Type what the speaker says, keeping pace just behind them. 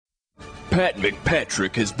Pat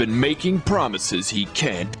McPatrick has been making promises he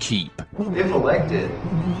can't keep. If elected,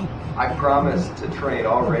 I promise to train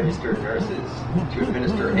all registered nurses to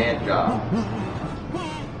administer hand jobs.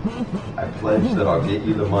 I pledge that I'll get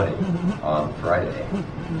you the money on Friday.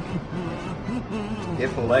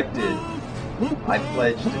 If elected, I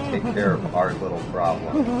pledge to take care of our little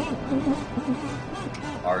problem.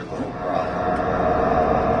 Our little problem.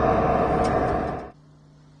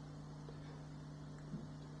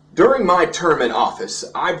 During my term in office,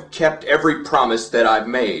 I've kept every promise that I've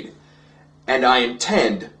made, and I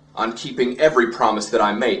intend on keeping every promise that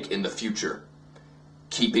I make in the future.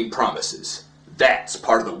 Keeping promises. That's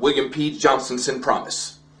part of the William P. Johnstonson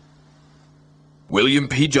promise. William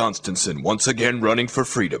P. Johnstonson once again running for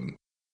freedom.